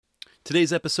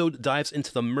Today's episode dives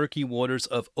into the murky waters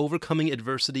of overcoming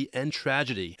adversity and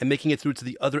tragedy and making it through to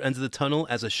the other end of the tunnel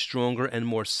as a stronger and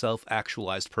more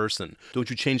self-actualized person. Don't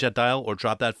you change that dial or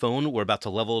drop that phone. We're about to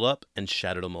level it up and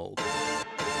shatter the mold.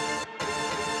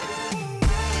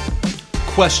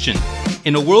 Question.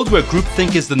 In a world where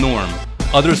groupthink is the norm,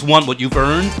 others want what you've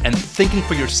earned, and thinking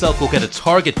for yourself will get a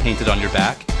target painted on your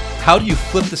back, how do you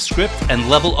flip the script and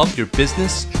level up your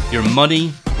business, your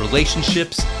money,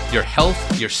 relationships, your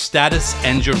health, your status,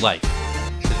 and your life?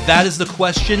 That is the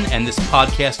question, and this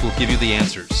podcast will give you the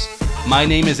answers. My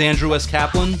name is Andrew S.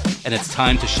 Kaplan, and it's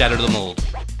time to shatter the mold.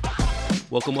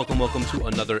 Welcome to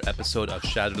another episode of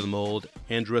Shatter the Mold.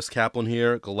 Andrew S. Kaplan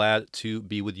here, glad to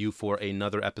be with you for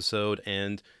another episode,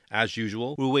 and as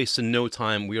usual, we're wasting no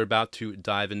time. We are about to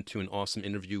dive into an awesome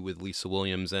interview with Lisa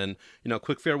Williams, and,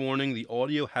 quick fair warning, the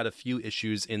audio had a few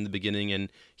issues in the beginning and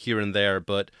here and there,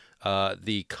 but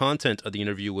the content of the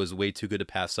interview was way too good to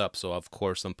pass up, so of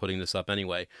course I'm putting this up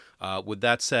anyway. With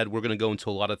that said, we're going to go into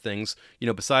a lot of things.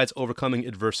 Besides overcoming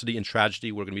adversity and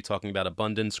tragedy, we're going to be talking about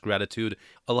abundance, gratitude,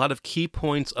 a lot of key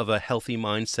points of a healthy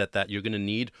mindset that you're going to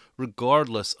need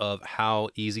regardless of how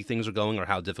easy things are going or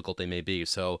how difficult they may be.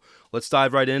 So let's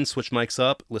dive right in, switch mics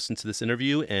up, listen to this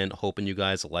interview, and hoping you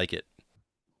guys like it.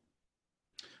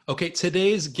 Okay,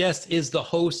 today's guest is the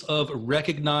host of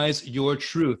Recognize Your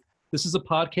Truth. This is a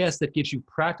podcast that gives you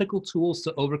practical tools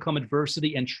to overcome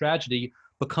adversity and tragedy,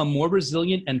 become more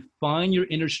resilient, and find your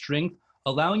inner strength,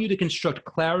 allowing you to construct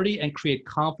clarity and create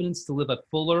confidence to live a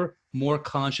fuller, more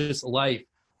conscious life.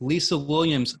 Lisa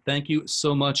Williams, thank you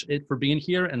so much for being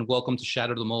here, and welcome to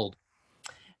Shatter the Mold.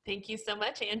 Thank you so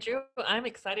much, Andrew. I'm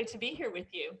excited to be here with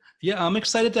you. Yeah, I'm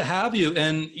excited to have you.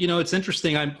 And, it's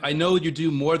interesting. I know you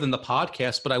do more than the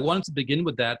podcast, but I wanted to begin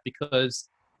with that because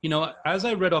as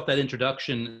I read off that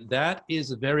introduction, that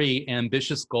is a very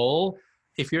ambitious goal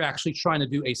if you're actually trying to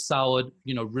do a solid,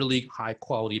 really high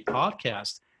quality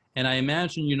podcast. And I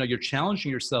imagine, you're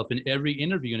challenging yourself in every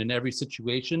interview and in every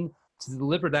situation to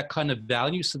deliver that kind of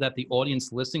value so that the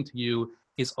audience listening to you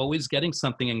is always getting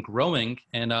something and growing.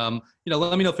 And,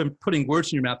 let me know if I'm putting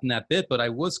words in your mouth in that bit, but I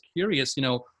was curious,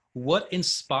 what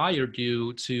inspired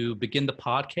you to begin the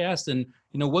podcast, and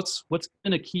what's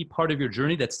been a key part of your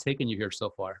journey that's taken you here so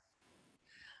far?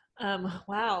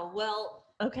 Wow. Well,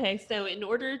 okay. So in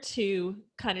order to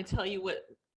kind of tell you what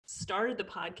started the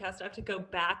podcast, I have to go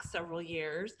back several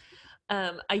years.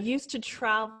 I used to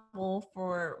travel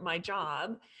for my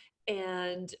job,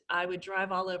 and I would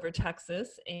drive all over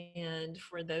Texas. And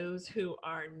for those who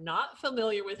are not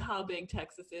familiar with how big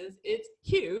Texas is, it's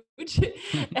huge.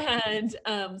 And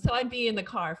so I'd be in the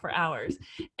car for hours.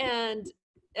 And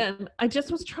I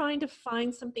just was trying to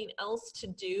find something else to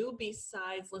do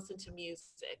besides listen to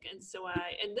music. And so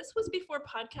and this was before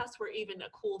podcasts were even a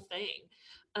cool thing.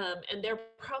 And there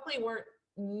probably weren't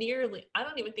I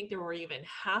don't even think there were even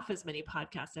half as many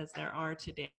podcasts as there are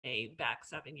today back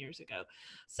 7 years ago.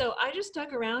 So I just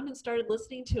dug around and started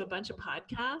listening to a bunch of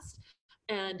podcasts.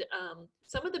 And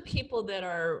some of the people that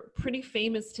are pretty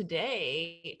famous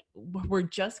today were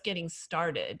just getting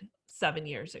started 7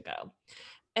 years ago.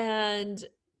 And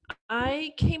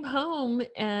I came home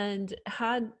and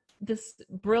had this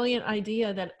brilliant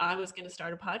idea that I was going to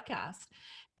start a podcast.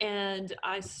 And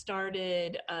I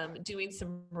started doing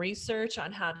some research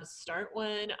on how to start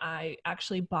one. I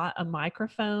actually bought a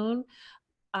microphone.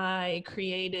 I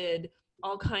created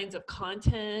all kinds of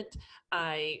content.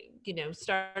 I,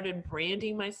 started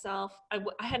branding myself. I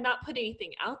had not put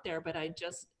anything out there, but I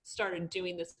just started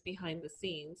doing this behind the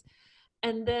scenes.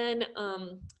 And then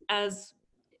as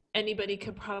anybody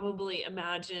could probably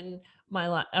imagine, my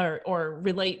life or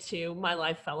relate to, my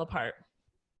life fell apart.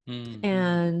 Mm-hmm.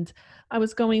 And I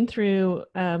was going through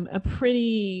a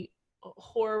pretty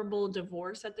horrible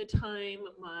divorce at the time.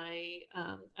 My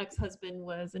ex-husband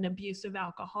was an abusive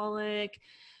alcoholic.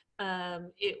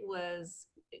 It was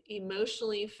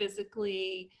emotionally,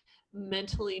 physically,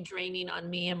 mentally draining on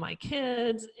me and my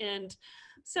kids. And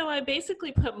so I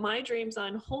basically put my dreams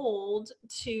on hold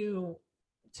to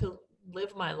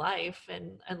live my life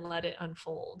and let it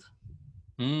unfold.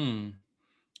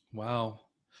 Wow.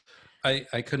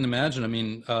 I couldn't imagine. I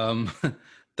mean,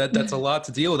 that's a lot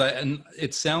to deal with. And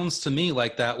it sounds to me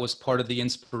like that was part of the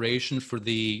inspiration for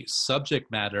the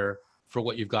subject matter for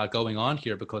what you've got going on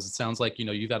here, because it sounds like,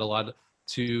 you've got a lot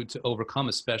to overcome,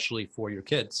 especially for your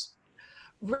kids.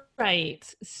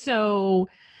 Right. So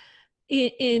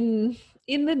in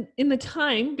the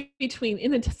time between, in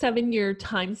the 7-year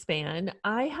time span,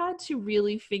 I had to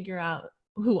really figure out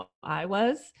who I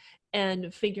was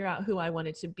and figure out who I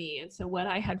wanted to be. And so what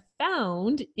I had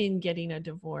found in getting a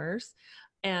divorce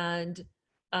and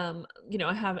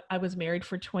I was married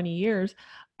for 20 years.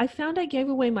 I found I gave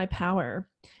away my power,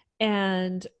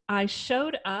 and I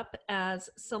showed up as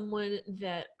someone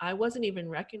that I wasn't even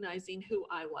recognizing who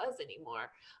I was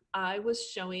anymore. I was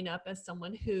showing up as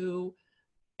someone who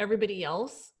everybody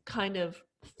else kind of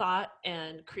thought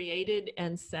and created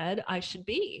and said I should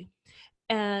be.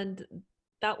 And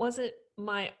that wasn't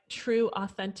my true,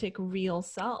 authentic, real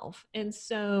self. And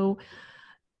so,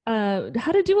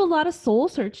 had to do a lot of soul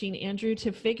searching, Andrew,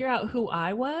 to figure out who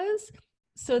I was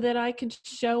so that I could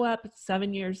show up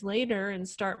 7 years later and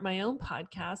start my own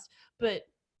podcast. But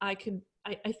I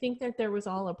think that there was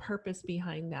all a purpose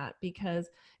behind that, because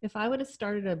if I would have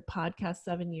started a podcast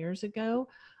 7 years ago,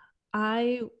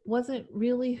 I wasn't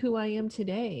really who I am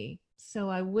today. So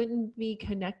I wouldn't be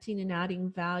connecting and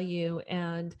adding value.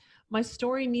 And my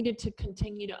story needed to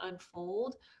continue to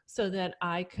unfold so that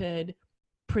I could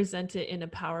present it in a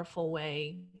powerful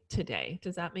way today.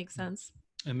 Does that make sense?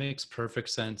 It makes perfect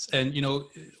sense. And,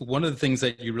 one of the things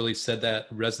that you really said that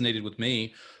resonated with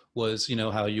me was,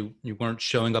 how you weren't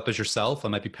showing up as yourself. I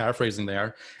might be paraphrasing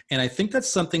there. And I think that's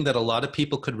something that a lot of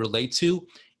people could relate to,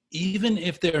 even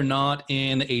if they're not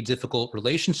in a difficult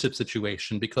relationship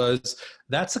situation, because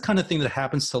that's the kind of thing that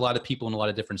happens to a lot of people in a lot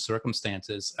of different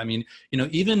circumstances. I mean,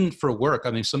 even for work,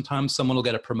 sometimes someone will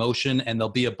get a promotion and they'll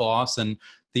be a boss, and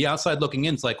the outside looking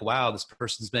in, it's like, wow, this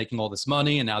person's making all this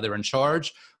money and now they're in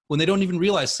charge. When they don't even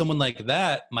realize someone like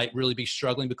that might really be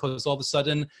struggling because all of a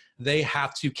sudden they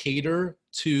have to cater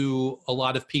to a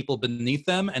lot of people beneath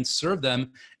them and serve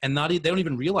them, and they don't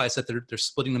even realize that they're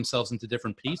splitting themselves into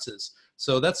different pieces.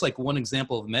 So that's like one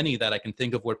example of many that I can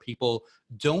think of where people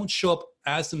don't show up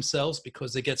as themselves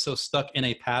because they get so stuck in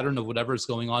a pattern of whatever is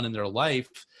going on in their life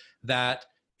that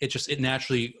it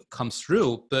naturally comes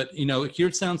through. But, here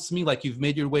it sounds to me like you've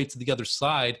made your way to the other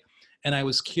side. And I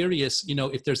was curious,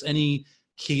 if there's any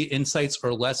key insights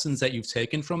or lessons that you've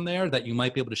taken from there that you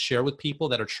might be able to share with people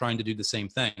that are trying to do the same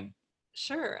thing.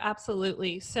 Sure,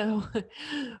 absolutely. So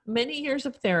many years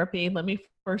of therapy, let me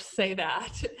first say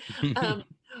that.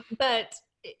 But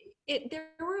there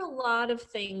were a lot of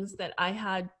things that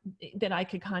I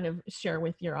could kind of share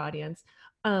with your audience.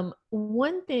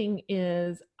 One thing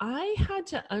is I had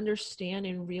to understand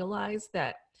and realize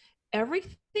that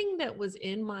everything that was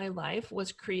in my life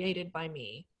was created by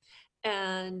me.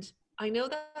 And I know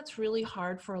that's really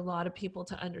hard for a lot of people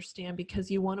to understand because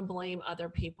you want to blame other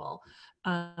people.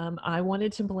 I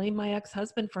wanted to blame my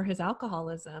ex-husband for his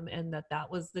alcoholism and that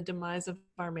was the demise of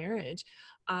our marriage.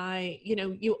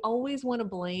 You always want to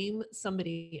blame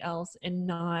somebody else and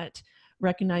not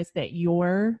recognize that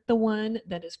you're the one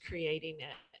that is creating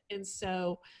it. And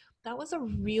so that was a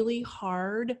really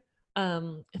hard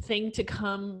thing to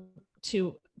come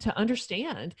to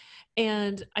understand.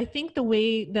 And I think the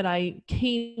way that I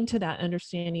came to that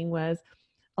understanding was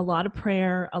a lot of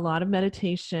prayer, a lot of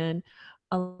meditation,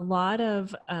 a lot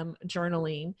of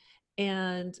journaling,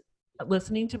 and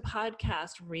listening to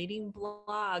podcasts, reading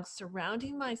blogs,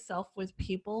 surrounding myself with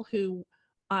people who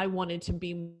I wanted to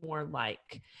be more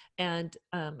like and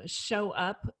show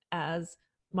up as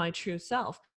my true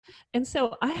self. And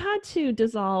so I had to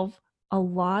dissolve a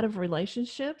lot of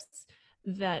relationships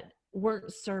that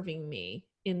weren't serving me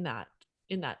in that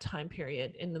time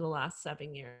period in the last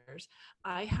 7 years.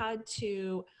 I had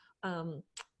to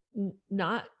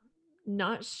not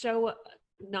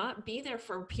be there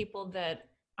for people that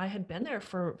I had been there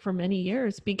for many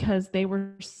years because they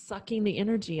were sucking the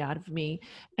energy out of me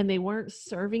and they weren't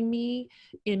serving me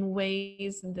in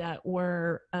ways that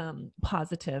were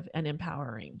positive and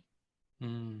empowering.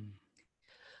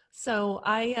 So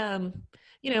I,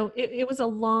 it was a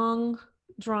long,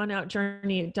 drawn out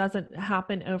journey. It doesn't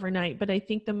happen overnight, but I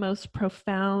think the most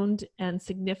profound and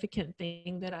significant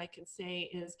thing that I can say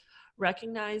is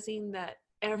recognizing that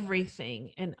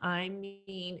everything, and I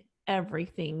mean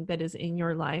everything that is in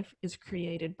your life, is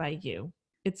created by you.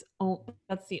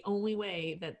 That's the only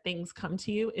way that things come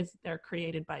to you, is they're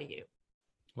created by you.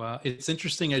 Wow. It's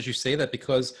interesting as you say that,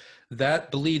 because that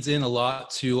bleeds in a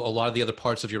lot to a lot of the other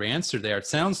parts of your answer there. It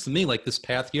sounds to me like this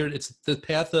path here, it's the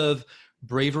path of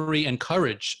bravery and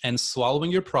courage and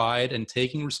swallowing your pride and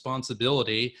taking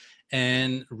responsibility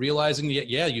and realizing that,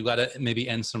 yeah, you got to maybe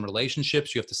end some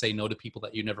relationships. You have to say no to people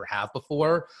that you never have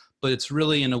before, but it's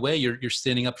really, in a way, you're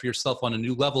standing up for yourself on a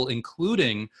new level,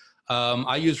 including,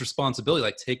 I use responsibility,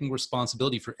 like taking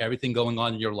responsibility for everything going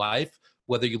on in your life,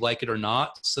 whether you like it or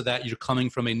not, so that you're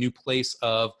coming from a new place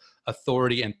of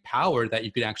authority and power that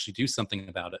you could actually do something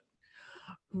about it.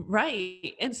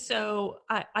 Right. And so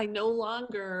I no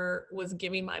longer was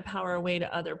giving my power away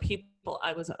to other people.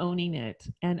 I was owning it,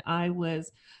 and I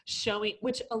was showing,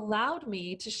 which allowed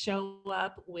me to show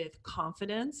up with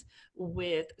confidence,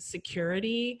 with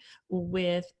security,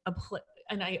 with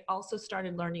and I also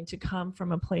started learning to come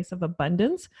from a place of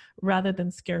abundance rather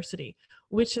than scarcity,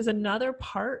 which is another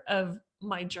part of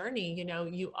my journey. You know,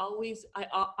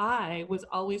 I was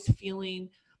always feeling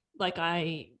like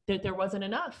that there wasn't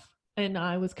enough, and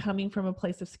I was coming from a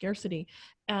place of scarcity.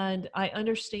 And I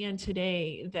understand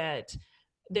today that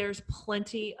there's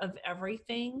plenty of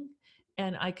everything,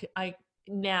 and I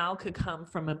now could come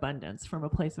from abundance, from a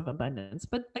place of abundance.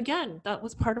 But again, that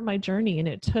was part of my journey, and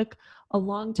it took a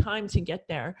long time to get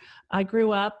there. I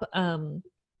grew up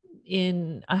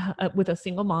with a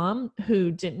single mom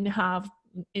who didn't have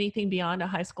anything beyond a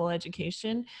high school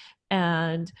education,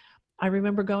 and I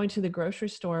remember going to the grocery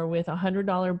store with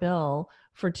 $100 bill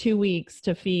for 2 weeks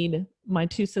to feed my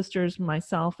two sisters,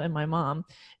 myself, and my mom.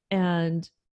 And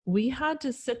we had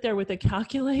to sit there with a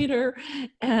calculator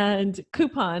and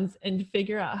coupons and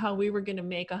figure out how we were going to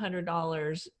make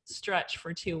 $100 stretch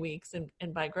for 2 weeks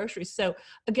and buy groceries. So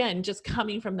again, just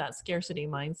coming from that scarcity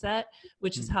mindset,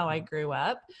 which is how I grew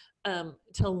up,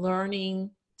 to learning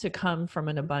to come from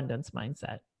an abundance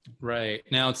mindset. Right.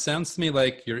 Now, it sounds to me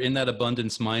like you're in that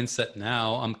abundance mindset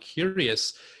now. I'm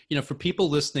curious, for people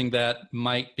listening that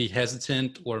might be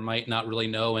hesitant or might not really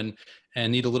know and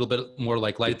need a little bit more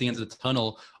like light at the end of the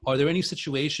tunnel, are there any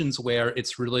situations where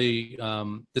it's really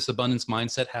this abundance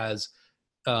mindset has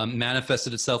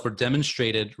manifested itself or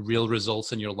demonstrated real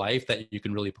results in your life that you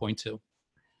can really point to?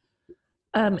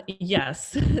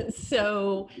 Yes.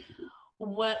 So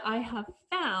what I have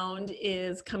found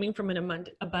is coming from an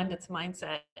abundance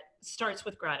mindset starts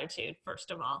with gratitude, first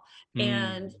of all.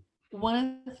 And one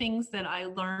of the things that I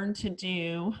learned to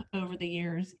do over the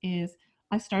years is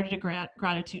I started a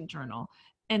gratitude journal.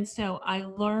 And so I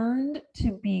learned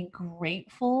to be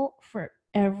grateful for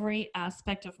every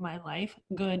aspect of my life,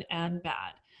 good and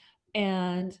bad.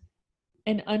 And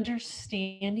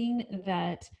understanding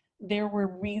that there were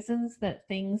reasons that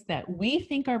things that we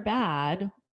think are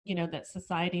bad, that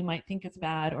society might think is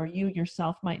bad, or you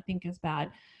yourself might think is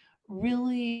bad,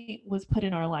 really was put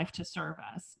in our life to serve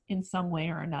us in some way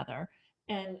or another,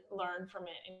 and learn from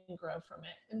it and grow from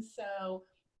it. And so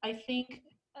I think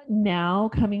now,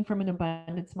 coming from an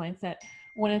abundance mindset,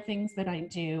 one of the things that I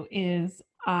do is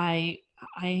I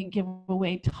give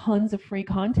away tons of free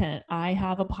content. I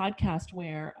have a podcast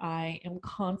where I am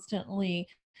constantly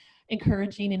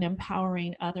encouraging and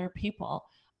empowering other people.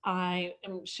 I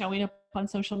am showing up on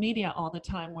social media all the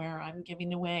time where I'm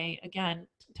giving away, again,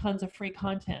 tons of free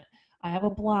content. I have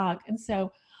a blog. And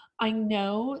so I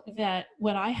know that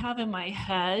what I have in my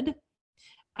head,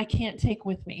 I can't take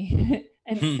with me.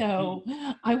 And so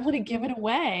I want to give it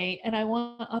away, and I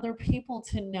want other people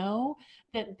to know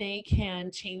that they can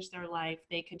change their life.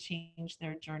 They could change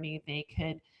their journey. They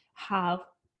could have,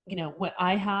 what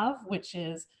I have, which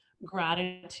is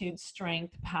gratitude,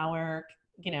 strength, power,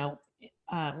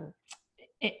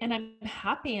 and I'm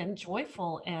happy and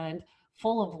joyful and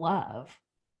full of love.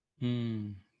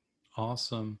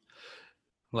 Awesome.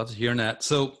 Love hearing that.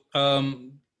 So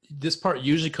this part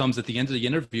usually comes at the end of the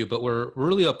interview, but we're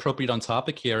really appropriate on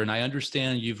topic here. And I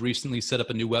understand you've recently set up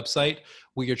a new website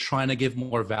where you're trying to give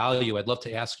more value. I'd love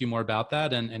to ask you more about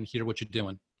that and hear what you're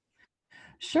doing.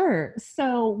 Sure.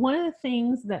 So one of the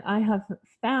things that I have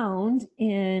found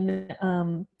in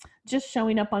just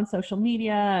showing up on social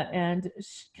media and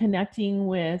connecting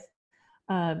with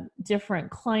different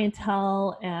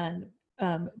clientele and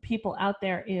people out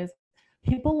there is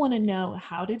people want to know,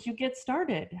 how did you get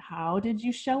started? How did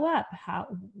you show up?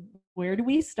 Where do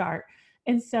we start?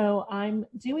 And so I'm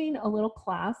doing a little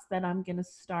class that I'm going to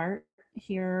start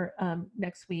here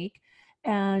next week.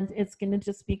 And it's going to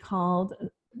just be called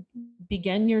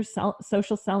Begin Your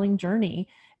Social Selling Journey.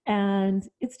 And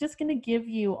it's just going to give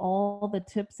you all the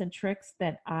tips and tricks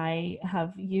that I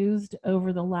have used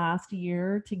over the last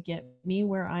year to get me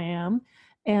where I am.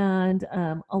 And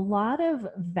a lot of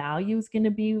value is going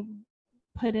to be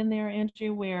put in there,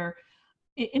 Andrew,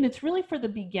 and it's really for the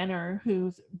beginner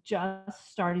who's just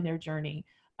starting their journey.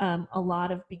 A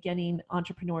lot of beginning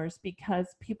entrepreneurs, because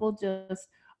people just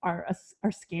are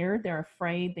scared, they're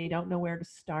afraid, they don't know where to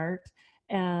start.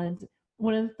 And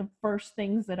one of the first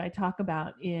things that I talk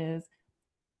about is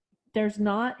there's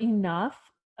not enough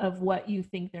of what you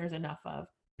think there's enough of.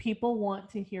 People want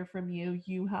to hear from you.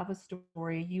 You have a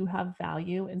story, you have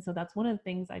value. And so that's one of the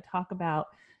things I talk about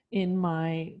in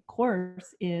my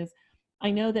course is I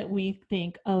know that we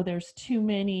think, oh, there's too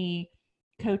many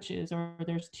coaches or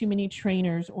there's too many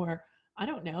trainers, or I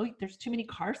don't know, there's too many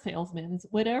car salesmen,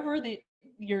 whatever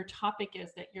your topic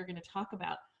is that you're going to talk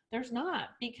about. There's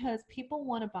not, because people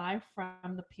want to buy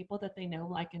from the people that they know,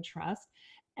 like, and trust.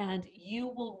 And you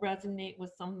will resonate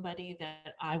with somebody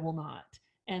that I will not.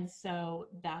 And so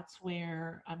that's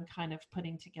where I'm kind of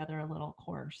putting together a little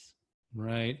course.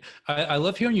 Right. I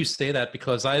love hearing you say that,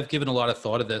 because I've given a lot of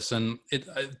thought of this, and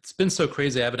it's been so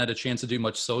crazy. I haven't had a chance to do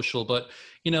much social, but,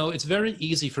 it's very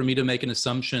easy for me to make an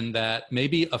assumption that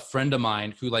maybe a friend of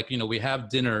mine who, like, we have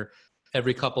dinner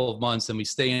every couple of months and we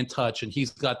stay in touch, and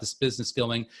he's got this business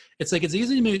going. It's like, it's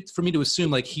easy for me to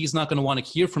assume like he's not going to want to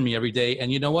hear from me every day.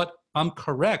 And you know what? I'm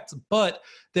correct. But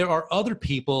there are other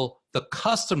people, the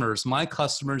customers, my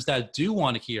customers, that do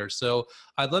want to hear. So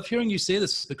I love hearing you say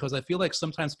this, because I feel like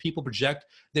sometimes people project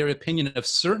their opinion of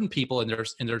certain people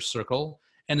in their circle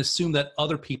and assume that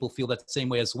other people feel that same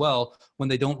way as well, when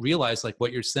they don't realize, like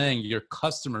what you're saying, your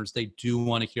customers, they do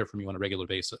want to hear from you on a regular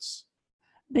basis.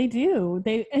 They do.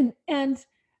 And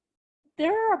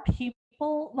there are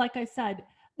people, like I said,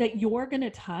 that you're going to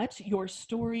touch, your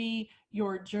story,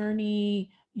 your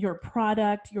journey, your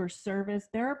product, your service.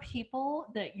 There are people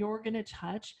that you're going to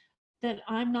touch that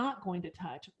I'm not going to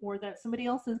touch, or that somebody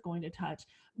else is going to touch,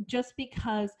 just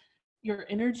because your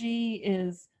energy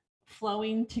is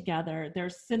flowing together.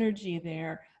 There's synergy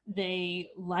there.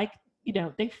 They like,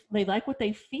 they like what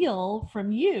they feel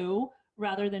from you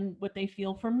rather than what they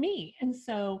feel from me. And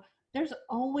so there's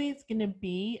always going to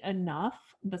be enough.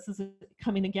 This is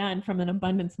coming again from an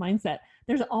abundance mindset.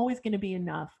 There's always going to be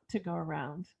enough to go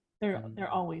around. There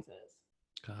always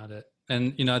is. Got it.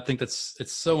 And, I think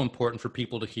it's so important for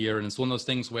people to hear. And it's one of those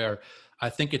things where I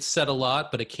think it's said a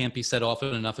lot, but it can't be said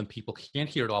often enough, and people can't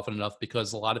hear it often enough,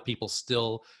 because a lot of people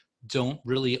still don't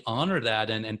really honor that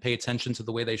and pay attention to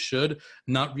the way they should,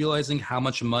 not realizing how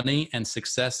much money and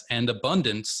success and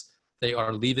abundance they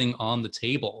are leaving on the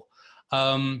table.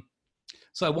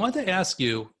 So I wanted to ask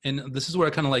you, and this is where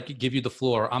I kind of like give you the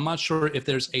floor. I'm not sure if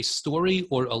there's a story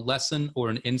or a lesson or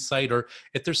an insight, or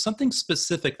if there's something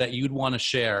specific that you'd want to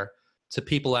share to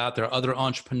people out there, other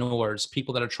entrepreneurs,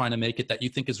 people that are trying to make it, that you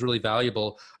think is really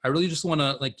valuable. I really just want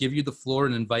to like give you the floor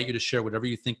and invite you to share whatever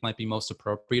you think might be most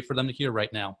appropriate for them to hear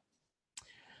right now.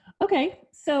 Okay.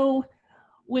 So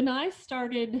when I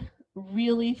started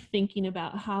really thinking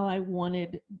about how I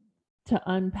wanted to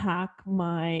unpack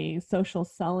my social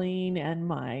selling and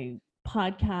my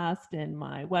podcast and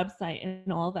my website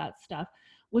and all that stuff,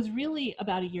 was really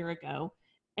about a year ago.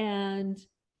 And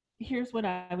here's what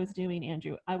I was doing,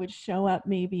 Andrew. I would show up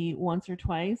maybe once or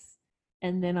twice,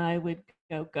 and then I would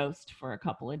go ghost for a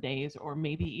couple of days, or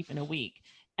maybe even a week.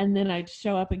 And then I'd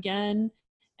show up again,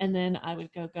 and then I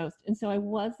would go ghost. And so I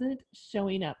wasn't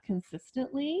showing up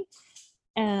consistently,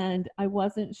 and I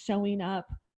wasn't showing up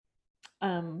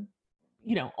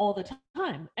all the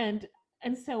time. And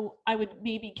so I would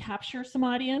maybe capture some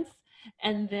audience,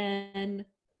 and then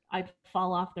I'd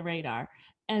fall off the radar.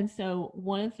 And so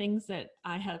one of the things that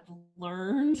I have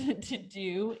learned to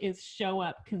do is show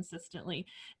up consistently.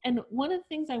 And one of the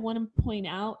things I want to point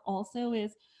out also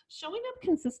is showing up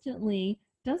consistently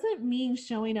doesn't mean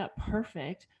showing up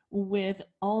perfect with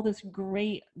all these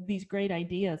great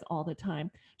ideas all the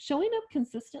time. Showing up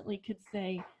consistently could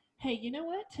say, hey, you know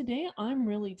what? Today I'm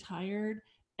really tired,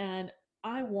 and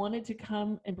I wanted to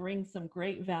come and bring some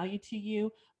great value to you.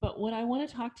 But what I want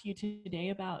to talk to you today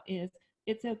about is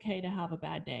it's okay to have a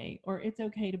bad day, or it's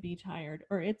okay to be tired,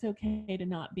 or it's okay to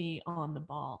not be on the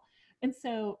ball. And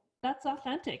so that's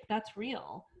authentic. That's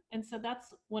real. And so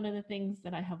that's one of the things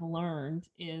that I have learned,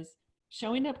 is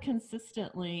showing up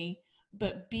consistently,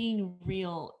 but being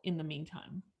real in the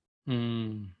meantime.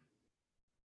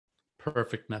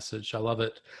 Perfect message. I love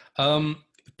it.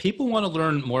 If people want to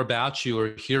learn more about you or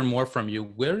hear more from you,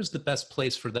 where's the best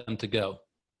place for them to go?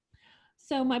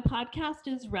 So my podcast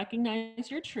is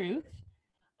Recognize Your Truth.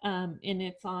 And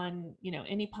it's on,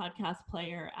 any podcast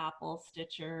player, Apple,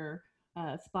 Stitcher,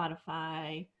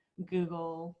 Spotify,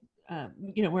 Google,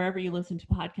 wherever you listen to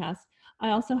podcasts. I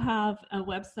also have a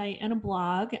website and a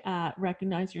blog at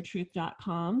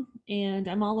recognizeyourtruth.com. And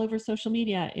I'm all over social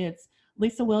media. It's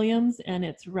Lisa Williams, and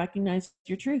it's Recognize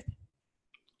Your Truth.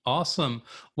 Awesome.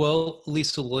 Well,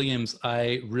 Lisa Williams,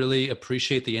 I really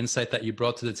appreciate the insight that you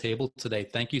brought to the table today.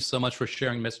 Thank you so much for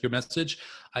sharing your message.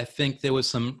 I think there was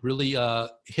some really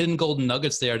hidden golden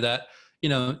nuggets there that,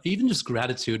 even just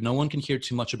gratitude. No one can hear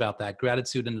too much about that.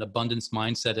 Gratitude and an abundance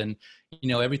mindset, and,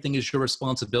 everything is your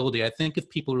responsibility. I think if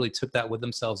people really took that with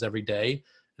themselves every day,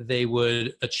 they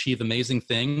would achieve amazing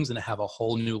things and have a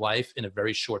whole new life in a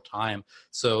very short time.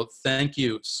 So thank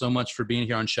you so much for being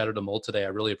here on Shatter the Mold today. I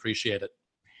really appreciate it.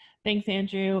 Thanks,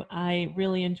 Andrew. I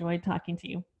really enjoyed talking to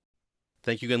you.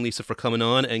 Thank you again, Lisa, for coming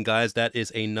on. And guys, that is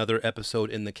another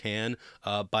episode in the can.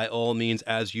 By all means,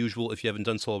 as usual, if you haven't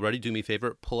done so already, do me a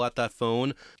favor, pull out that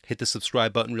phone, hit the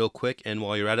subscribe button real quick, and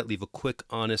while you're at it, leave a quick,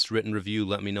 honest, written review.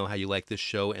 Let me know how you like this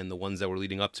show and the ones that were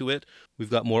leading up to it.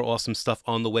 We've got more awesome stuff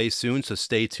on the way soon, so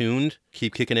stay tuned.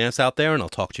 Keep kicking ass out there, and I'll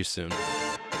talk to you soon.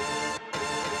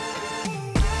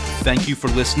 Thank you for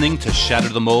listening to Shatter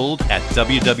the Mold at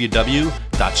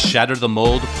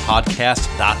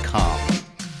www.shatterthemoldpodcast.com.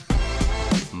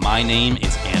 My name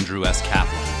is Andrew S.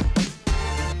 Kaplan.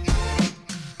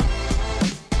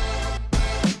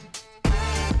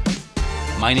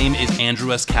 My name is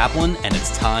Andrew S. Kaplan, and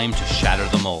it's time to shatter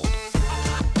the mold.